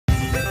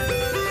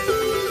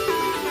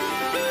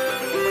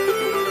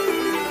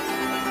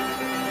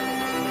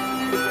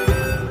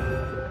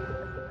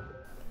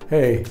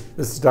Hey,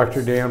 this is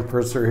Dr. Dan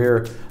Purser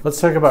here. Let's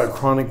talk about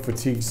chronic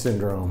fatigue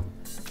syndrome.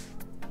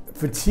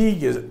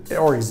 Fatigue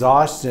or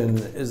exhaustion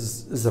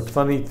is a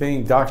funny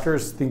thing.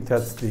 Doctors think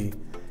that's the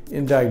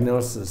in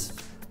diagnosis.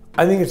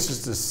 I think it's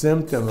just a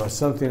symptom of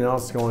something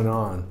else going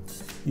on.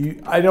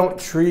 I don't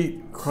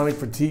treat chronic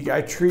fatigue,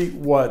 I treat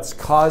what's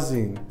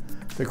causing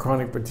the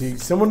chronic fatigue.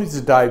 Someone needs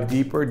to dive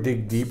deeper,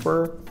 dig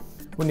deeper.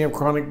 When you have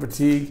chronic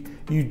fatigue,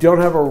 you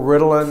don't have a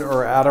Ritalin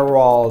or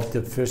Adderall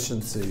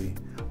deficiency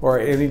or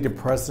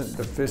antidepressant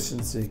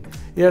deficiency.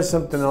 You have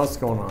something else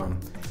going on.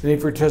 And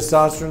if your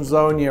testosterone's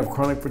low and you have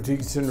chronic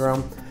fatigue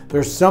syndrome,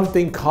 there's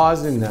something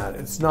causing that.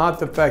 It's not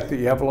the fact that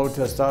you have low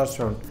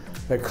testosterone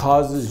that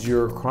causes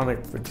your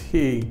chronic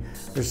fatigue.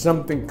 There's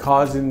something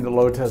causing the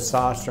low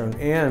testosterone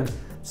and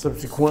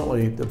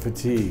subsequently the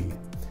fatigue.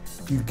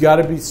 You've got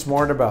to be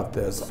smart about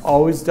this.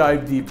 Always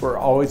dive deeper,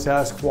 always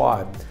ask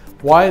why.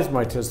 Why is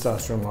my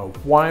testosterone low?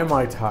 Why am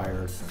I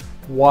tired?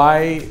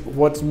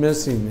 What's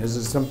missing? Is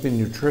it something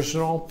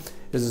nutritional?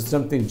 Is it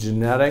something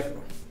genetic?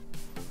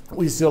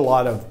 We see a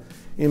lot of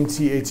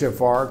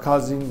MTHFR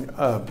causing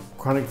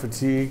chronic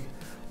fatigue.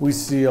 We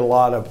see a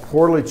lot of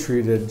poorly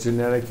treated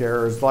genetic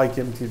errors like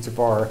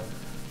MTHFR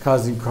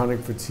causing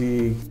chronic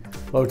fatigue,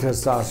 low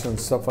testosterone,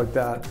 stuff like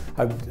that.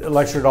 I've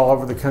lectured all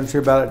over the country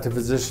about it to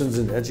physicians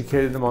and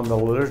educated them on the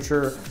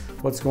literature,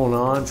 what's going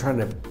on, trying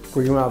to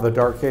bring them out of the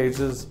dark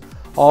ages.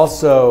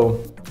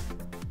 Also,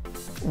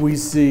 we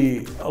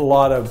see a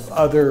lot of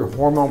other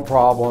hormone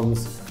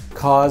problems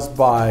caused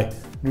by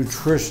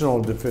nutritional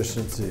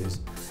deficiencies.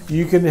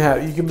 You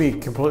can be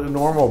completely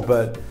normal,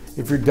 but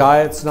if your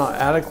diet's not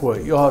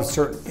adequate, you'll have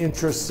certain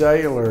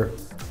intracellular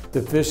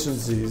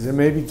deficiencies and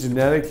maybe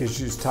genetic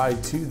issues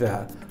tied to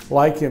that,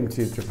 like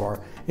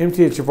MTHFR.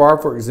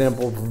 MTHFR, for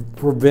example,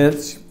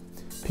 prevents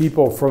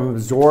people from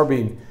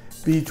absorbing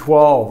B12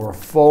 or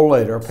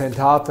folate or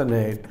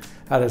pantothenate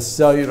at a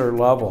cellular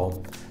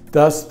level.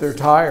 Thus, they're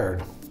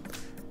tired.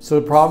 So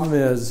the problem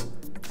is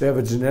they have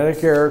a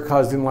genetic error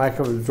causing lack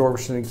of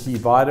absorption in key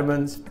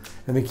vitamins,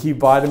 and the key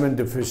vitamin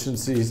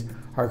deficiencies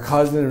are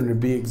causing them to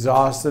be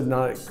exhausted,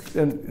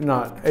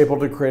 not able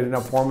to create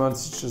enough hormones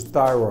such as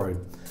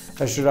thyroid,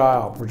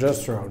 estradiol,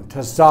 progesterone,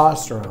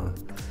 testosterone,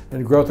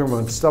 and growth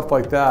hormones, stuff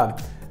like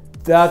that.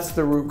 That's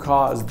the root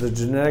cause, the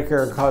genetic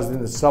error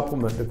causing the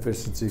supplement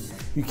deficiency.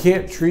 You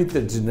can't treat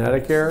the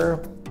genetic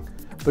error,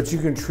 but you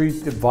can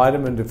treat the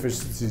vitamin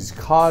deficiencies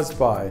caused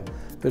by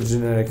the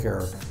genetic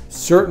error.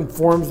 Certain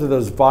forms of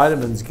those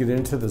vitamins get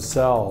into the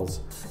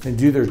cells and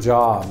do their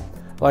job.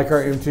 Like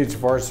our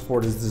MTHFR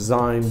support is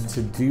designed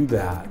to do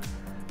that.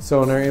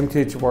 So in our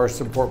MTHFR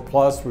Support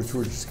Plus, which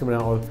we're just coming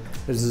out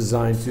with, is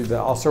designed to do that.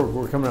 Also,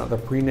 we're coming out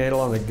with the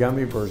prenatal and the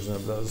gummy version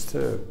of those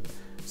too.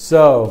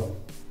 So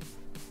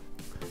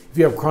if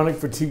you have chronic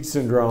fatigue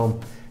syndrome,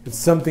 it's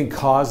something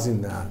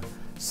causing that.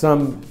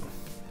 Some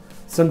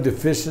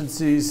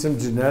deficiencies, some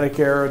genetic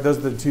error. Those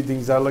are the two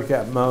things I look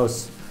at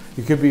most.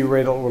 It could be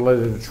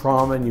related to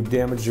trauma and you've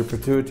damaged your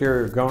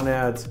pituitary or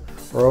gonads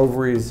or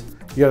ovaries.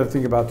 You got to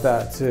think about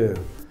that too.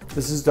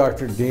 This is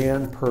Dr.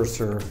 Dan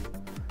Purser.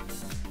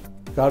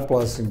 God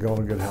bless and go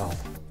in good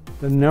health.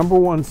 The number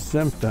one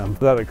symptom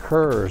that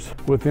occurs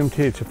with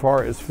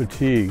MTHFR is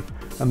fatigue,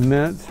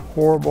 immense,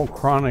 horrible,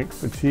 chronic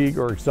fatigue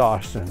or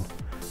exhaustion.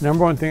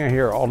 Number one thing I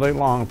hear all day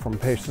long from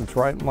patients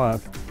right and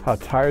left, how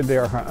tired they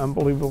are, how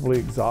unbelievably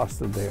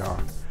exhausted they are.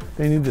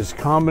 They need this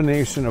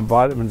combination of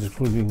vitamins,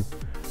 including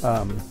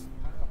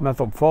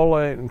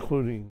methylfolate, including